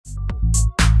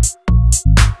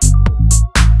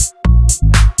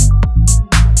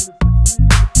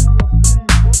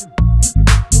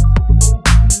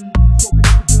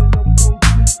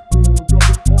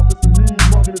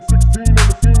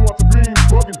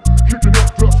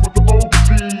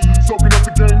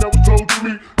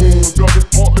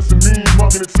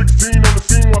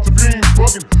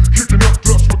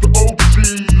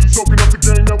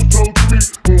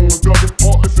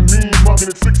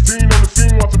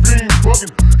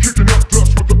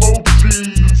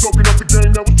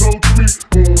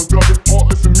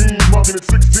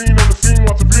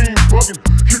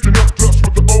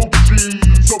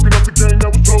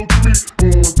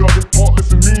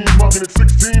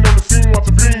16 on the scene,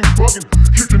 watching beams bugging,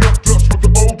 kicking up dust with the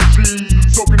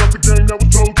OGs, soaking up the game that was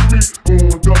told to me.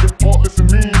 Dugging, heartless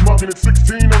and mean, mugging at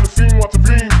 16 on the scene, watching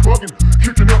beams bugging,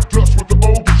 kicking up dust with the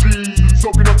OGs,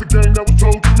 soaking up the game that was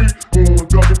told to me.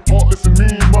 Dugging, heartless and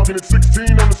mean, mugging at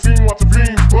 16 on the scene, watching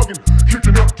beams bugging,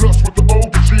 kicking up dust with the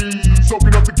OGs,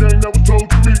 soaking up the game that was told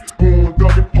to me.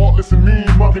 Dugging, heartless and mean,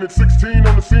 mugging at 16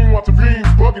 on the scene, watching beams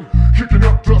bugging, kicking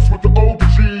up dust with the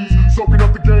OGs, soaking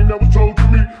up the game that was told to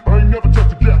me. I ain't never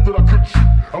touched a gap that I couldn't shoot.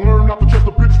 I learned not to trust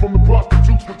a bitch from the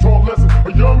prostitutes with tall lessons.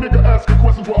 A young nigga asking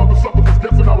questions while other suckers was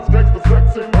guessing I was gangsta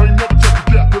sexing. I ain't never touched a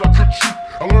gap that I couldn't shoot.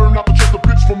 I learned not to trust a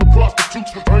bitch from the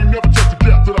prostitutes with I ain't never touched a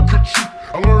gap that I couldn't shoot.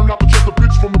 I learned not to trust a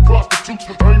bitch from the prostitutes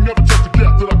with I ain't never touched a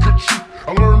gap that I couldn't shoot.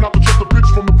 I learned not to trust a bitch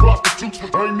from the prostitutes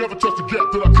with I ain't never touched a gap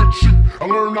that I couldn't shoot. I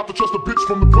learned not to trust a bitch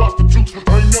from the prostitutes with I ain't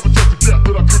never touched a gap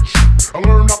that I couldn't shoot. I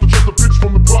learned not to trust a bitch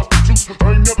from the prostitutes with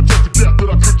I ain't never touched a gap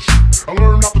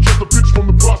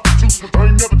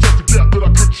that I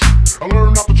couldn't shoot. I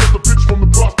learned not to trust a bitch from the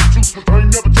prostitutes with I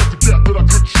ain't never touched a gap that I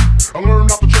couldn't shoot. I learned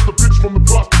not to trust a bitch from the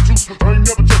prostitutes with I ain't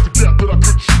never touched a gap that I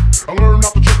couldn't shoot. I learned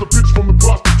not to trust a bitch from the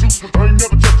prostitutes with I ain't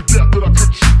never touched a gap that I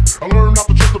couldn't shoot. I learned not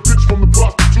to trust a bitch from the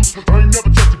prostitutes with I ain't never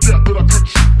touched a gap that I couldn't shoot.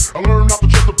 I learned not to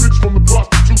trust a bitch from the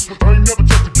prostitutes with I ain't never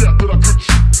touched a gap that I couldn't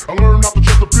shoot. I learned not to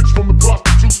trust a bitch from the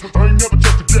prostitutes with I ain't never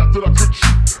touched a gap that I couldn't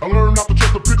shoot. I learned not to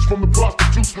trust a bitch from the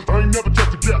prostitutes with I ain't never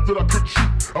touched a gap that I couldn't shoot. I learned not to trust a bitch from the prostitutes with I ain't never touched a gap that I couldn't shoot.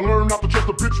 I learned not to trust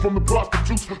a bitch from the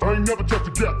prostitutes with I ain't never touched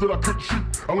a gap that I couldn't shoot.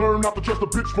 I learned not to trust a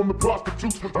bitch from the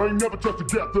prostitutes with I ain't never touched a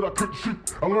gap that I couldn't shoot.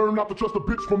 I learned not to trust a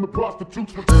bitch from the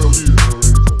prostitutes with hell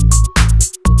yeah.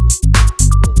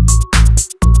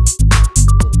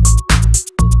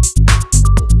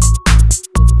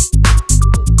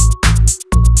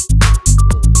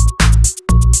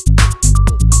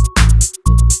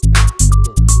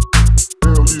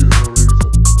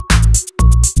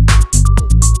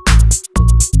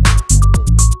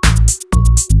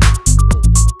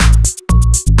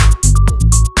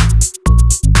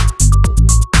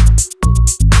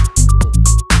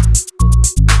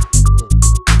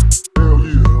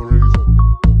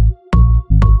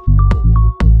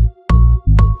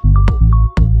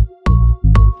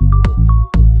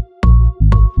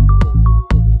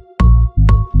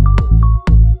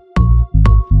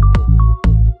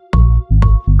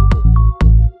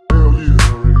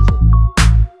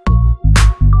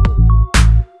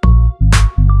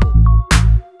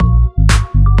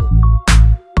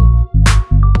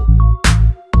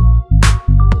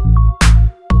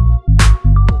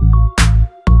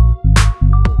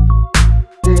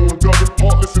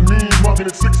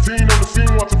 At 16 on the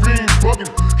scene, watching beams bugging,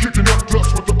 kicking up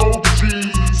dust with the OGs,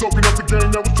 soaking up the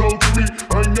game that was told to me.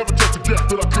 I ain't never touched a gap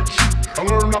that I couldn't shoot. I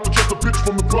learned not to trust a bitch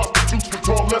from the prostitutes with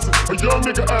tall lessons. A young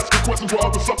nigga asking questions while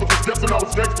other suckers was guessing I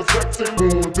was gangsta sexing.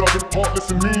 Dugging,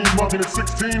 heartless and mean, mugging at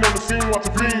 16 on the scene,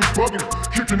 watching beams bugging,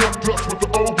 kicking up dust with the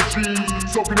OGs,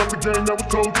 soaking up the game that was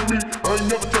told to me. I ain't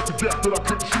never touched a gap that I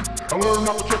couldn't shoot. I learned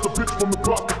not to trust a bitch from the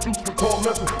prostitutes with tall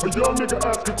lessons. A young nigga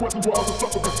asking questions while other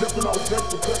suckers was guessing I was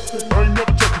gangsta sexing. I ain't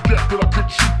never touched a gap that I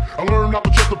couldn't shoot. I learned not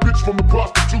to trust a bitch from the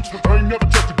prostitutes with I ain't never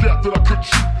touched a gap that I couldn't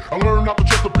shoot. I learned not to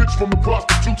trust a bitch from the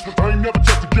prostitutes with I ain't never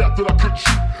touched a gap that I couldn't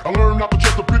shoot. I learned not to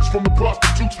trust a bitch from the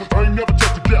prostitutes with I ain't never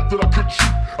touched a gap that I couldn't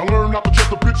shoot. I learned not to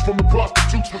trust a bitch from the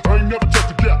prostitutes with I ain't never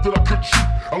touched a gap that I couldn't shoot.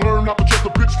 I learned not to trust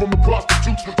a bitch from the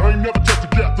prostitutes with I ain't never touched a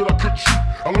gap that I couldn't shoot.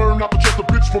 I learned not to trust a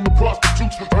bitch from the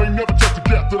prostitutes with I ain't never touched a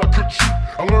gap that I couldn't shoot.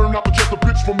 I learned not to trust a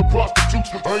bitch from the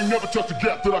prostitutes with I ain't never touched a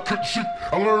gap that I couldn't shoot.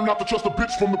 I learned not to trust a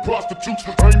bitch from the prostitutes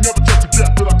with I ain't never touched a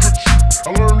gap that I couldn't shoot.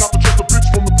 I learned not to trust a bitch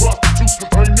from the prostitutes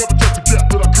with I ain't never touched a